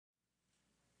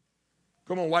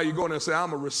Come on, while you're going there, say,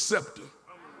 I'm a receptor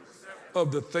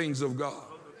of the things of God.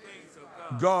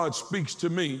 God speaks to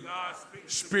me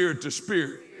spirit to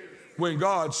spirit. When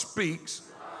God speaks,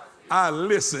 I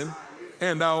listen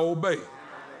and I obey.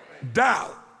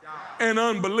 Doubt and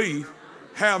unbelief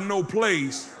have no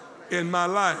place in my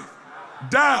life.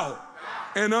 Doubt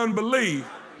and unbelief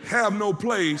have no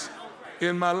place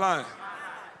in my life.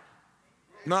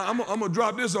 Now, I'm going to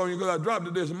drop this on you because I dropped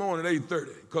it this morning at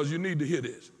 8:30 because you need to hear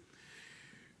this.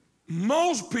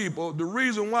 Most people, the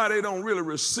reason why they don't really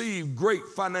receive great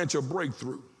financial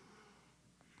breakthrough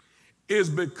is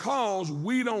because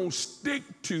we don't stick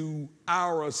to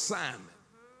our assignment.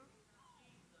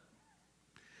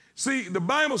 See, the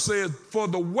Bible says, for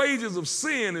the wages of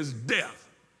sin is death,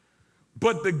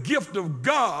 but the gift of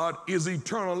God is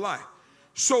eternal life.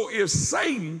 So if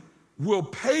Satan will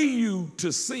pay you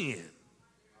to sin,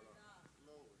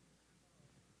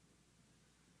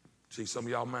 see, some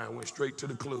of y'all mind went straight to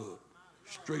the club,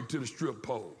 straight to the strip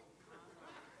pole.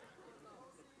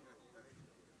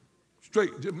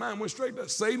 Your mind went straight there.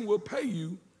 Satan will pay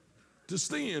you to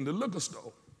sin, the liquor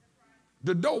store,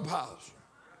 the dope house.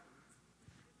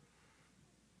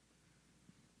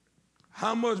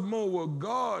 How much more will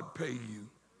God pay you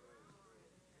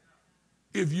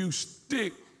if you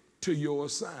stick to your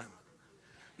assignment?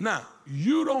 Now,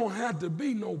 you don't have to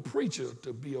be no preacher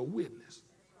to be a witness.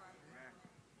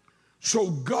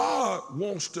 So God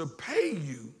wants to pay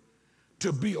you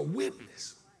to be a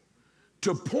witness,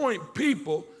 to point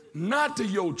people not to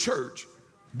your church,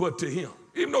 but to him.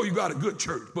 Even though you got a good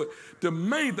church, but the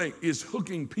main thing is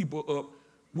hooking people up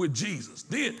with Jesus.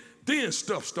 Then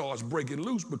stuff starts breaking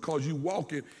loose because you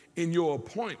walking in your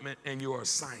appointment and your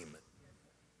assignment.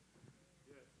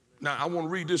 Now, I want to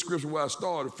read this scripture where I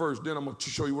started first, then I'm going to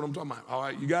show you what I'm talking about. All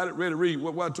right, you got it? Ready to read?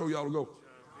 What I told y'all to go?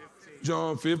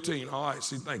 John 15. All right,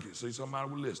 see, thank you. See,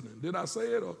 somebody was listening. Did I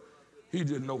say it or he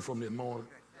didn't know from this morning?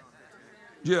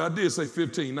 Yeah, I did say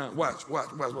 15. Now, watch.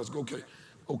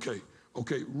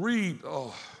 Okay. Read,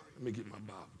 let me get my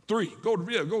Bible. 3. Go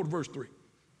to verse 3.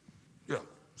 Yeah.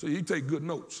 See, you take good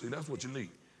notes. See, that's what you need.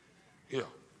 Yeah.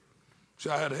 See,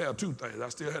 I had to have two things. I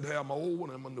still had to have my old one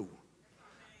and my new one.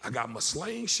 I got my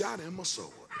slingshot and my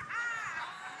sword.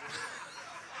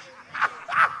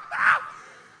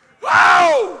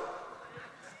 Whoa!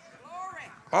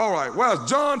 All right, well,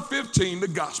 it's John 15, the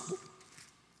gospel.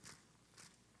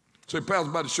 Say, Pastor's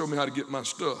about to show me how to get my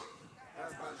stuff.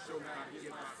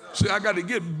 See, I got to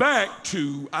get back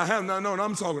to,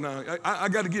 I'm talking now. I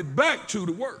got to get back to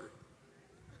the word.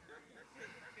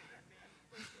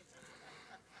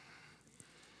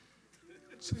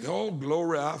 See, oh,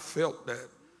 glory, I felt that.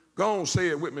 Go on, say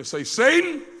it with me. Say,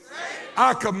 Satan,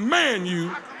 I command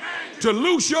you to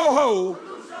loose your hold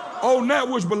on that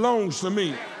which belongs to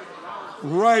me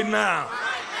right now.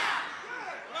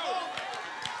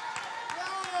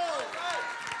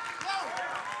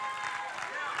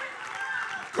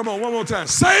 Come on, one more time.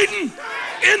 Satan,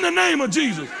 in the name of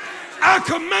Jesus, I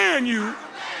command you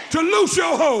to loose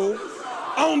your hold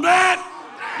on that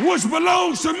which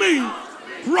belongs to me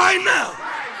right now.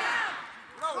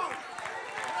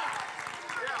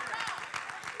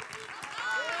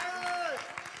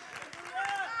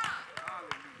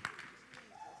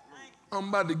 I'm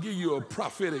about to give you a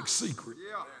prophetic secret.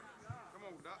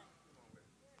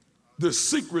 The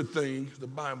secret things, the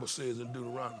Bible says in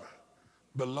Deuteronomy,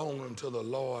 belong unto the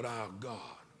Lord our God.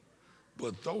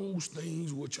 But those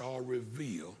things which are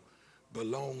revealed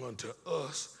belong unto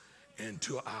us and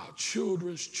to our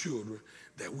children's children,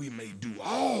 that we may do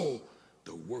all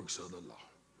the works of the law.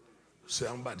 Say,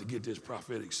 I'm about to get this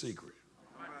prophetic secret.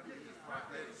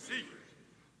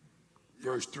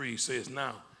 Verse 3 says,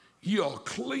 now, ye are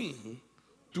clean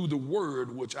through the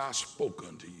word which I spoke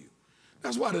unto you.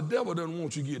 That's why the devil doesn't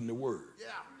want you getting the word.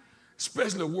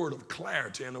 Especially a word of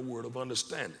clarity and a word of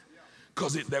understanding.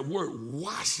 Because that word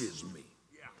washes me.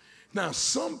 Now,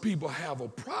 some people have a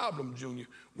problem, Junior,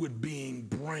 with being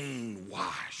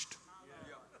brainwashed.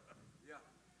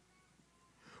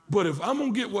 But if I'm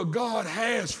going to get what God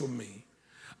has for me,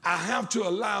 I have to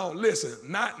allow, listen,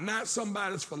 not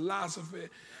somebody's philosophy,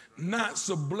 not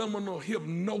subliminal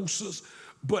hypnosis,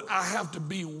 but I have to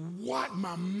be what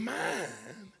my mind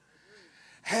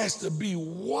has to be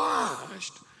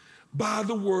washed by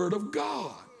the word of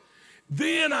God.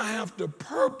 Then I have to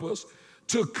purpose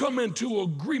to come into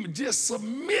agreement, just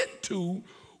submit to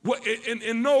what,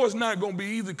 and no, it's not going to be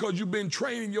easy because you've been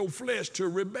training your flesh to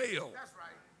rebel. That's right.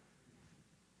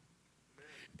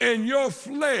 And your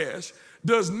flesh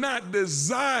does not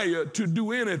desire to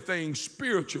do anything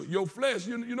spiritual. Your flesh,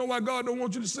 you know why God don't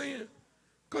want you to sin?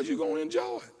 Because you're going to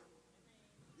enjoy it.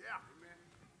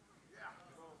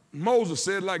 Moses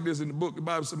said like this in the book. The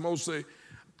Bible said, Moses said,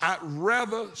 I'd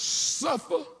rather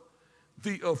suffer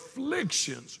the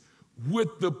afflictions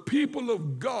with the people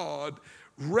of God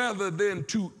rather than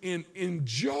to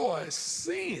enjoy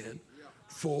sin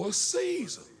for a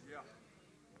season.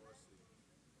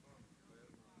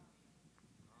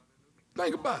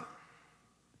 Think about it.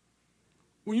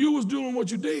 When you was doing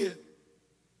what you did,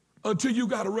 until you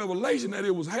got a revelation that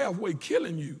it was halfway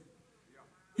killing you,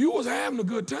 you was having a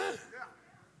good time.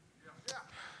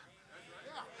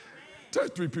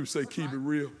 Touch 3 people, say, keep it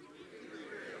real.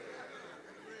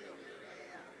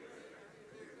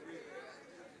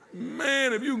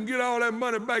 Man, if you can get all that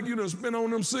money back you done spent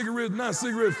on them cigarettes, not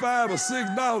cigarettes, $5 or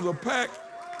 $6 a pack.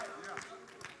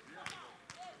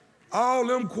 All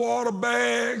them quarter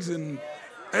bags and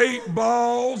 8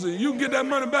 balls, and you can get that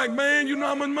money back, man. You know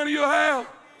how much money you'll have?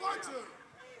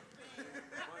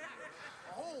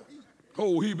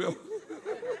 Whole heap.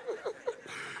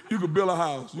 You could build a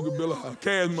house. You could build a house.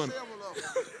 Cash money.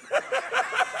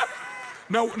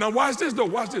 Now watch this, though.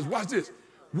 Watch this. Watch this.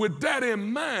 With that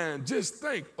in mind, just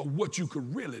think of what you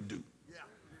could really do.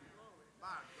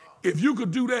 If you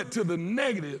could do that to the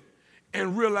negative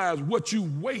and realize what you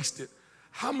wasted,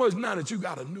 how much now that you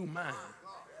got a new mind,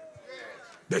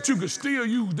 that you could still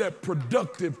use that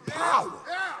productive power.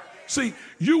 See,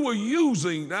 you were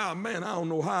using, now man, I don't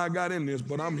know how I got in this,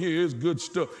 but I'm here, it's good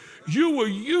stuff. You were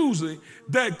using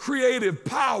that creative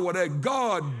power that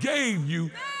God gave you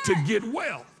to get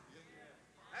wealth.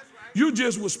 You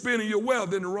just were spending your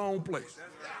wealth in the wrong place.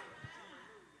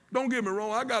 Don't get me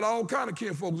wrong, I got all kind of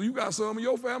kinfolks. You got some of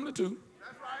your family too.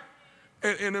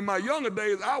 And in my younger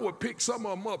days, I would pick some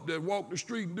of them up that walk the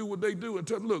street and do what they do and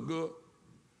tell them, look, good,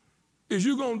 if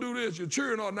you're going to do this, your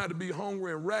children ought not to be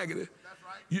hungry and raggedy.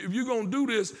 If you're going to do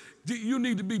this, you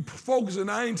need to be focused, and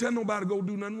I ain't telling nobody to go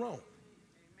do nothing wrong.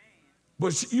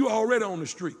 But you already on the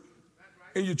street,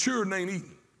 and your children ain't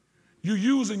eating. You're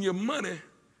using your money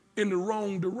in the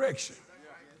wrong direction.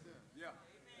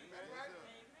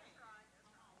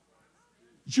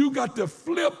 You got to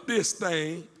flip this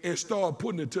thing and start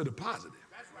putting it to the positive.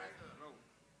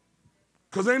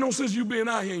 Because ain't no sense you being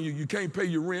out here and you can't pay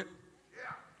your rent.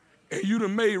 And you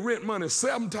done made rent money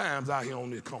 7 times out here on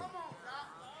this corner.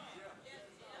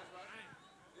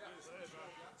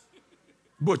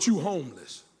 But you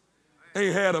homeless.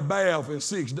 Ain't had a bath in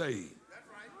 6 days.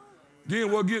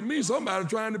 Then what get me? Somebody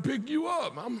trying to pick you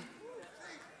up.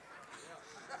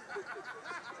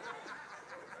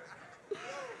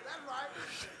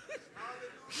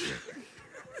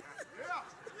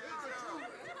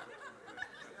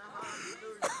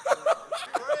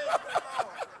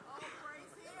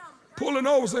 Pulling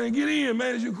over saying, get in,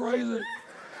 man, is you crazy?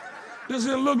 This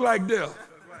didn't look like death.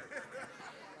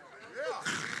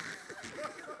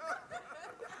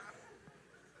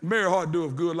 Mary Hart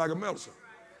doeth good like a medicine.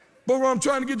 But what I'm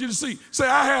trying to get you to see, say,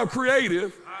 I have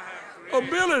creative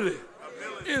ability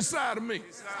inside of me.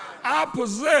 I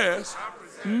possess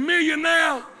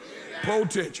millionaire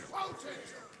potential.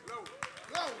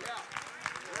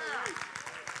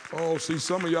 Oh, see,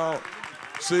 some of y'all,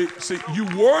 see, you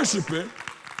worshiping,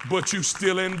 but you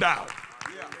still in doubt.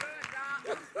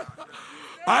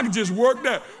 I can just work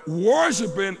that,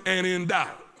 worshiping and in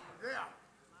doubt.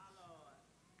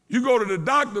 You go to the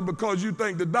doctor because you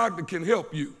think the doctor can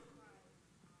help you.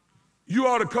 You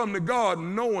ought to come to God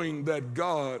knowing that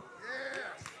God.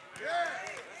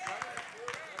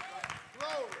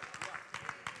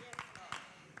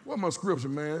 What's my scripture,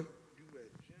 man?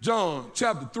 John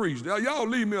chapter 3. Y'all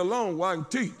leave me alone while I can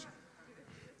teach.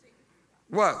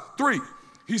 What? 3.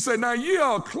 He said, now ye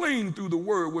are clean through the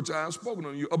word which I have spoken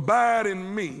unto you. Abide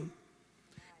in me,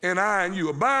 and I in you.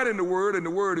 Abide in the word, and the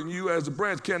word in you, as the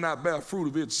branch cannot bear fruit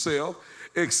of itself,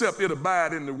 except it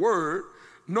abide in the word.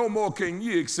 No more can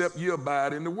ye, except ye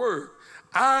abide in the word.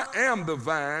 I am the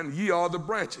vine, ye are the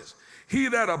branches. He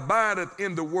that abideth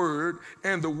in the word,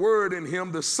 and the word in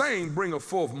him, the same bringeth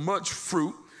forth much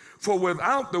fruit. For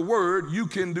without the word you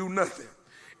can do nothing.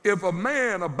 If a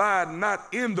man abide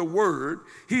not in the word,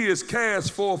 he is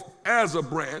cast forth as a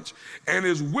branch and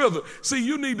is withered. See,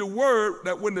 you need the word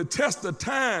that when the test of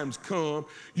times come,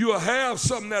 you'll have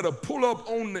something that'll pull up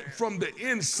from the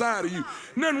inside of you.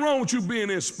 Nothing wrong with you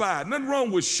being inspired. Nothing wrong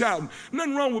with shouting.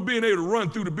 Nothing wrong with being able to run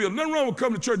through the building. Nothing wrong with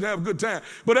coming to church and have a good time.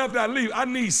 But after I leave, I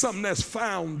need something that's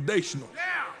foundational.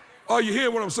 Are you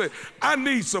hearing what I'm saying? I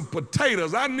need some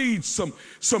potatoes. I need some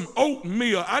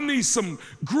oatmeal. I need some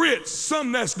grits,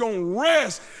 something that's going to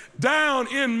rest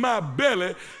down in my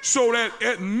belly so that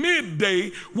at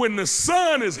midday when the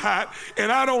sun is hot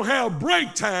and I don't have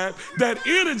break time, that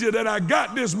energy that I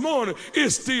got this morning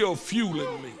is still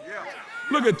fueling me.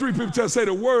 Look at 3 people say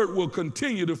the word will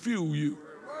continue to fuel you.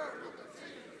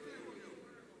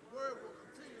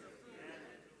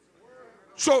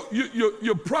 So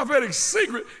your prophetic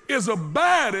secret is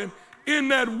abiding in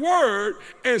that word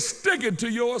and sticking to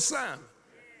your assignment.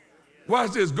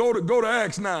 Watch this. Go to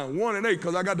Acts 9, 1 and 8,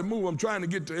 because I got to move. I'm trying to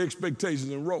get to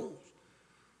expectations and roles.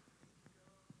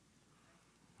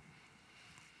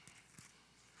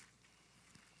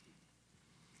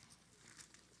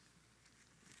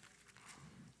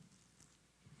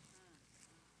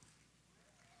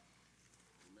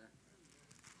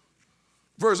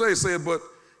 Verse 8 said, but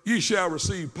ye shall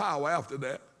receive power after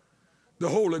that. The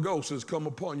Holy Ghost has come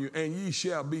upon you, and ye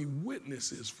shall be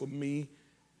witnesses for me.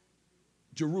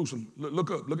 Jerusalem.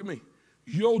 Look up, look at me.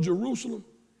 Your Jerusalem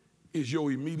is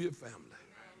your immediate family.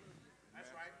 That's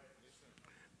right.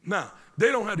 Now,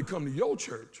 they don't have to come to your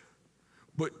church,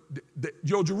 but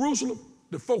your Jerusalem,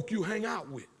 the folk you hang out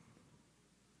with.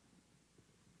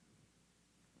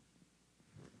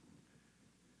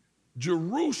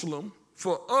 Jerusalem,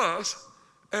 for us,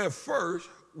 at first,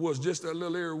 was just that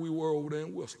little area we were over there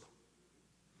in Whistler.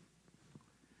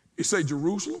 You say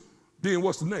Jerusalem, then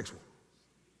what's the next one?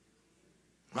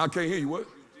 I can't hear you, what?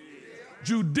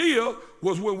 Judea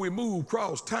was when we moved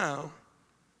across town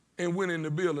and went in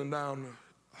the building down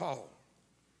the hall.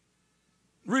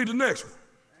 Read the next one.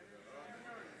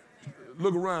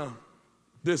 Look around.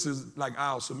 This is like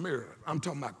our Samaria. I'm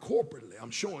talking about corporately.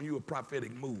 I'm showing you a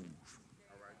prophetic move.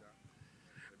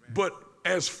 But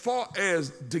as far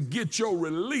as to get your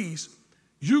release,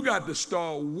 you got to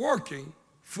start working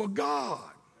for God.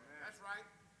 That's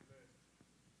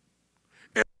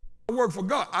right. And work for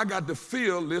God, I got to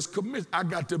feel this commitment. I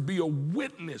got to be a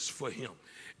witness for him.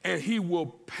 And he will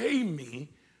pay me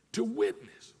to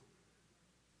witness.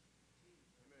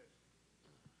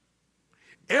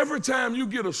 Every time you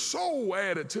get a soul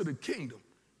added to the kingdom,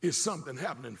 it's something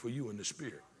happening for you in the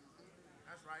spirit.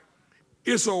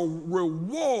 It's a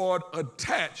reward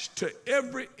attached to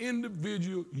every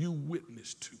individual you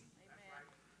witness to.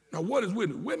 Now, what is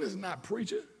witness? Witness is not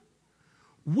preaching.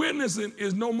 Witnessing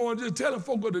is no more than just telling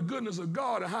folk of the goodness of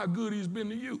God and how good he's been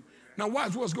to you. Now,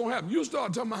 watch what's going to happen. You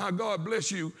start talking about how God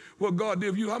bless you, what God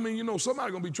did for you. How many you know somebody's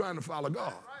going to be trying to follow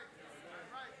God?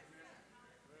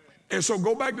 And so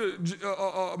go back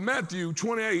to Matthew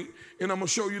 28, and I'm going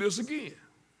to show you this again.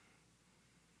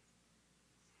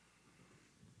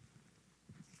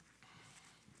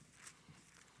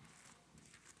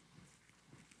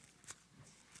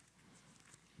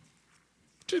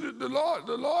 See, the Lord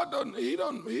doesn't, he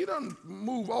doesn't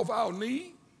move off our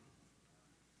need.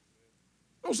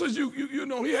 No, says you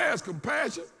know, he has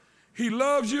compassion. He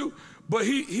loves you, but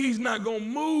he's not going to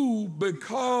move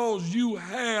because you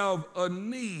have a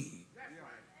need.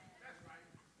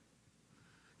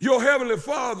 Your heavenly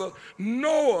Father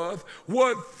knoweth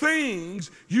what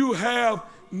things you have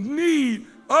need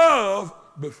of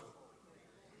before.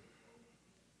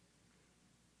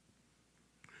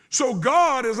 So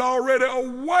God is already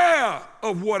aware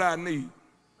of what I need.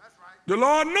 That's right. The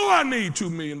Lord know I need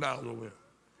 $2 million over him.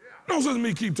 Don't listen to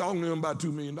me keep talking to him about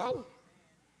 $2 million.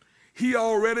 He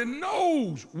already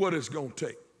knows what it's going to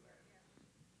take.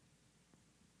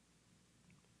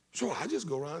 So I just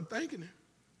go around thanking him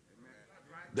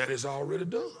that it's already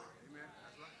done.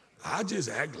 I just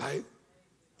act like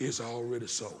it's already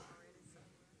so.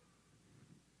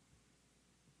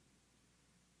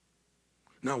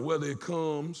 Now, whether it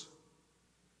comes,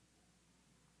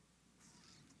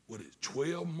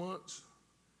 12 months,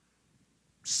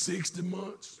 60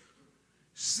 months,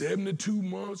 72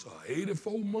 months, or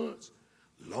 84 months,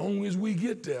 long as we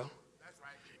get there,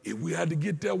 if we had to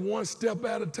get there one step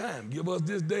at a time, give us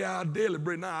this day our daily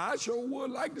bread. Now, I sure would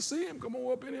like to see him come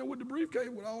on up in here with the briefcase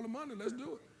with all the money. Let's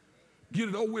do it. Get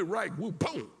it over with right.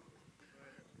 Boom.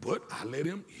 But I let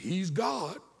him, he's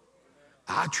God.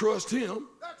 I trust him.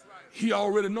 He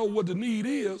already knows what the need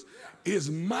is. It's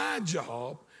my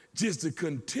job just to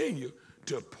continue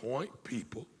to point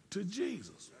people to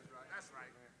Jesus. That's right.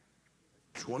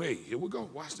 28, here we go.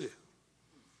 Watch this.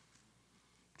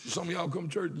 Some of y'all come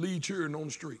to church, lead cheering on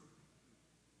the street.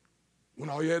 When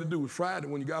all you had to do was Friday,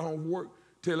 when you got home from work,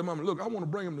 tell your mama, look, I want to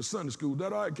bring him to Sunday school. Is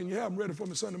that all right? Can you have him ready for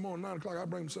me Sunday morning, 9 o'clock? I'll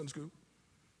bring him to Sunday school.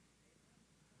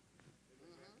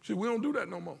 See, we don't do that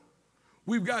no more.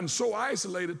 We've gotten so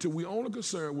isolated till we only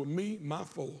concerned with me, my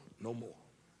four, no more.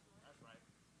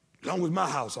 As long as my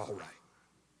house all right,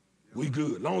 we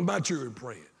good. As long as my children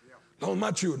praying, as long as my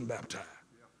children baptized.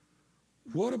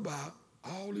 What about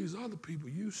all these other people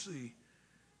you see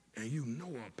and you know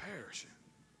are perishing?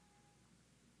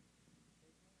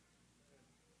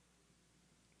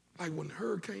 Like when the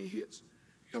hurricane hits,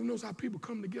 you ever notice how people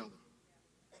come together?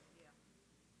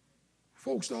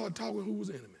 folks started talking who was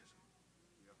enemies.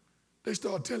 They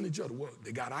started telling each other, well,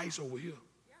 they got ice over here.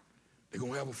 They're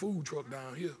going to have a food truck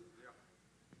down here.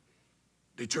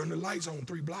 They turned the lights on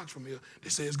 3 blocks from here. They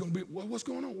say it's going to be, well, what's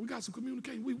going on? We got some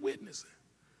communication. We witnessing.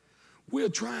 We're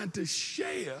trying to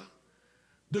share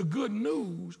the good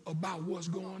news about what's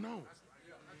going on.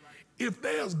 If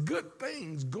there's good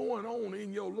things going on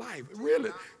in your life, really,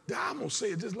 I'm going to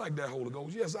say it just like that, Holy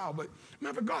Ghost. Yes, but matter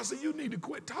of fact, God said you need to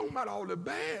quit talking about all the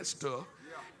bad stuff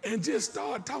and just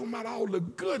start talking about all the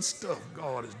good stuff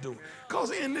God is doing. Because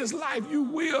in this life, you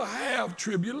will have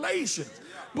tribulations.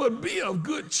 But be of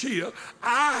good cheer.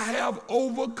 I have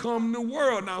overcome the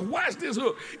world. Now, watch this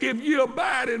hook. If you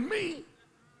abide in me,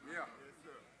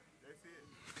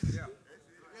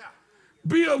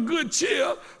 be of good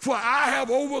cheer, for I have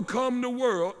overcome the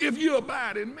world. If you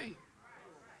abide in me,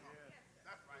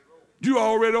 you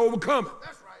already overcome it.